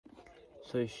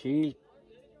So she's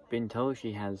been told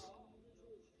she has...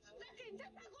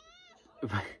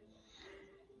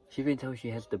 she's been told she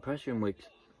has depression, which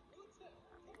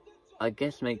I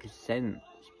guess makes sense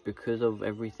because of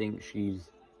everything she's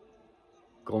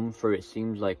gone through. It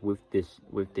seems like with this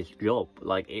job,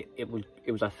 like it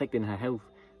was affecting her health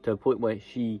to a point where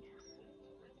she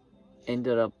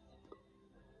ended up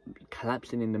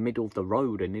collapsing in the middle of the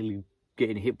road and nearly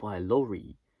getting hit by a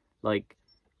lorry. Like,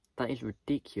 that is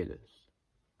ridiculous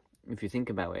if you think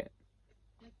about it,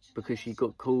 because she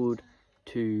got called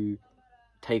to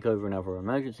take over another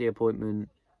emergency appointment.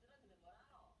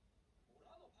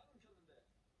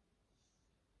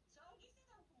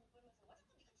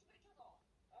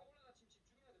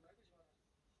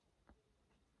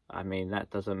 I mean,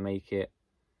 that doesn't make it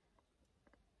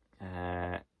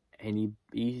any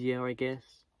easier, I guess,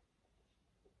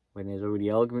 when there's already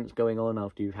arguments going on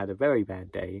after you've had a very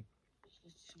bad day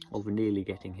of nearly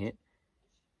getting hit.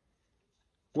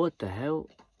 What the hell?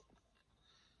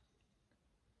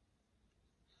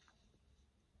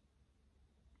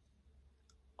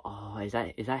 Oh, is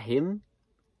that him?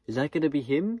 Is that gonna be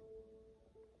him?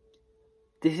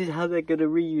 This is how they're gonna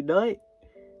reunite?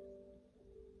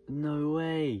 No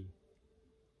way.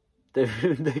 They're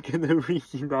gonna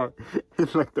reunite in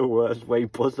like the worst way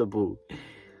possible.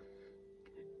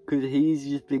 Because he's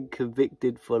just been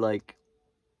convicted for like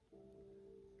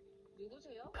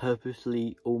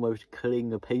purposely almost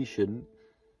killing a patient,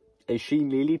 and she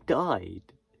nearly died.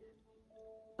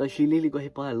 Like, she nearly got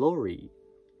hit by a lorry.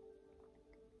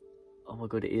 Oh my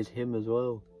god, it is him as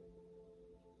well.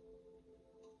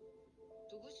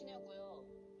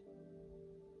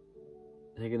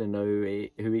 They're gonna know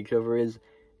who each other is.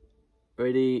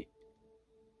 Ready?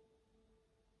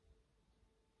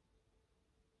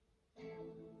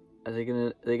 Are they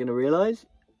gonna realise?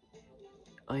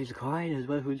 Oh, he's crying as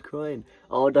well. Who's crying?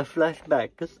 Oh, the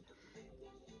flashbacks.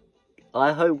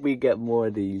 I hope we get more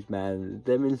of these, man.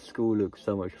 Them in school look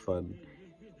so much fun.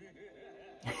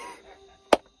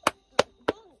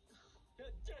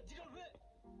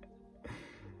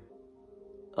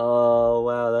 Oh,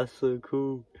 wow, that's so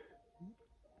cool.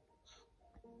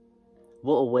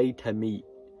 What a way to meet.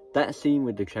 That scene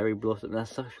with the cherry blossom,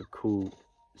 that's such a cool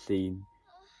scene.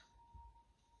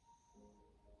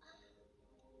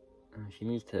 She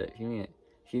needs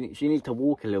to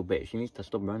walk a little bit. She needs to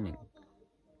stop running.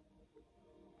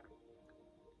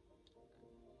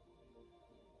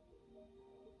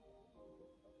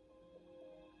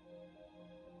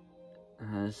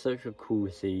 It's such a cool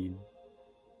scene.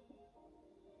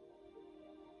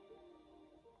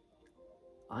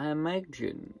 I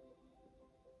imagine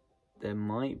there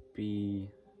might be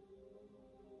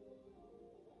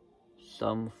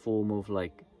some form of,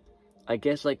 like, I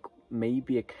guess, like,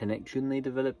 maybe a connection they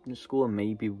developed in school, and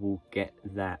maybe we'll get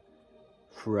that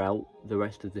throughout the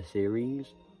rest of the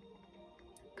series,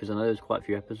 because I know there's quite a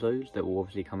few episodes that will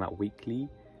obviously come out weekly,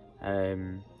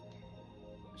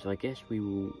 so I guess we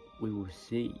will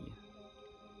see.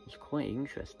 It's quite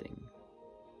interesting.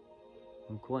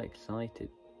 I'm quite excited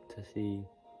to see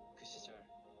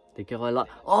the girl I like.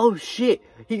 Oh shit!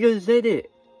 He just said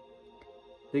it!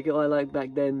 The girl I liked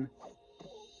back then.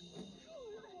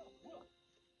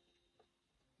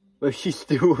 But she's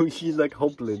like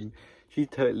hobbling. She's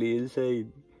totally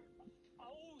insane.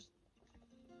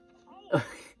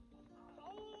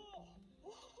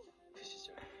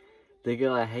 The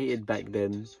girl I hated back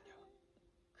then.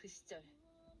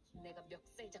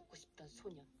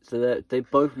 So they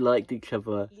both liked each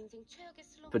other,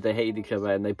 but they hated each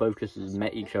other, and they both just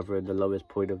met each other at the lowest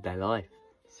point of their life.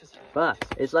 But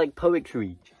it's like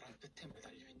poetry.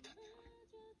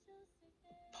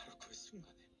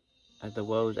 At the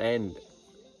world's end.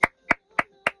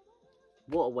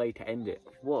 What a way to end it.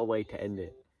 What a way to end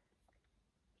it.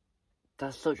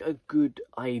 That's such a good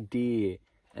idea,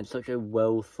 and such a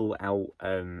well thought out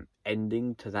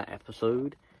ending to that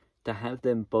episode. To have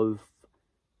them both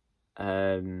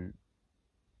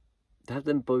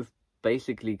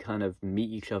basically kind of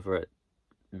meet each other at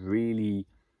really,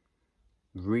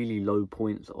 really low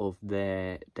points of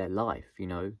their life, you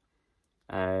know.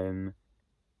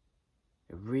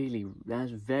 Really,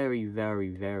 that's very, very,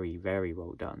 very, very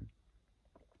well done.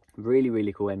 Really,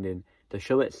 really cool ending. The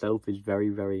show itself is very,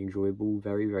 very enjoyable,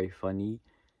 very, very funny,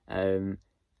 and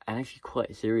actually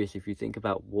quite serious if you think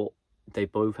about what they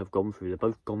both have gone through. They've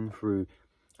both gone through,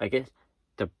 I guess,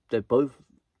 they've both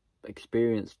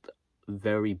experienced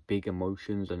very big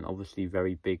emotions, and obviously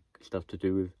very big stuff to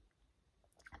do with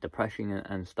depression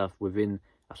and stuff within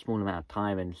a small amount of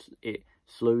time, and it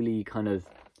slowly kind of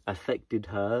affected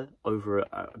her over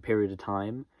a period of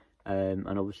time, and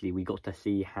obviously we got to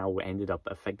see how it ended up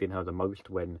affecting her the most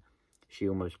when she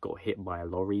almost got hit by a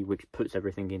lorry, which puts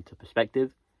everything into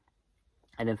perspective.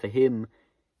 And then for him,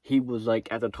 he was like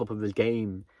at the top of his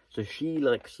game, so she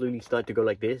like slowly started to go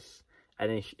like this,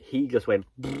 and then he just went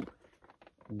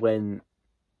when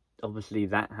obviously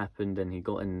that happened, and he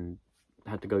got and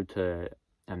had to go to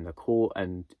the court,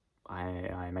 and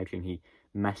I imagine he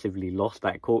massively lost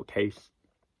that court case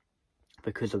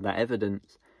because of that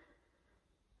evidence.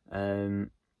 But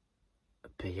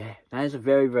yeah, that is a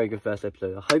very, very good first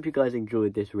episode. I hope you guys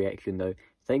enjoyed this reaction though.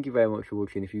 Thank you very much for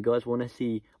watching. If you guys want to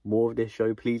see more of this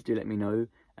show, please do let me know.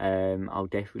 I'll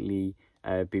definitely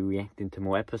be reacting to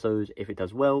more episodes if it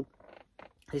does well.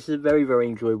 This is a very, very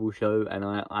enjoyable show, and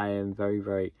I am very,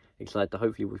 very excited to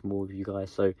hopefully watch more of you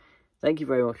guys. So thank you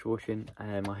very much for watching.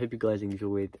 I hope you guys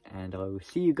enjoyed, and I will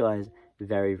see you guys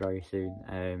very, very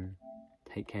soon.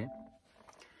 Take care.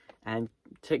 And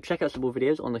check out some more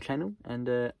videos on the channel, and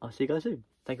I'll see you guys soon.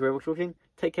 Thank you very much for watching.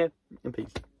 Take care, and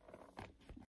peace.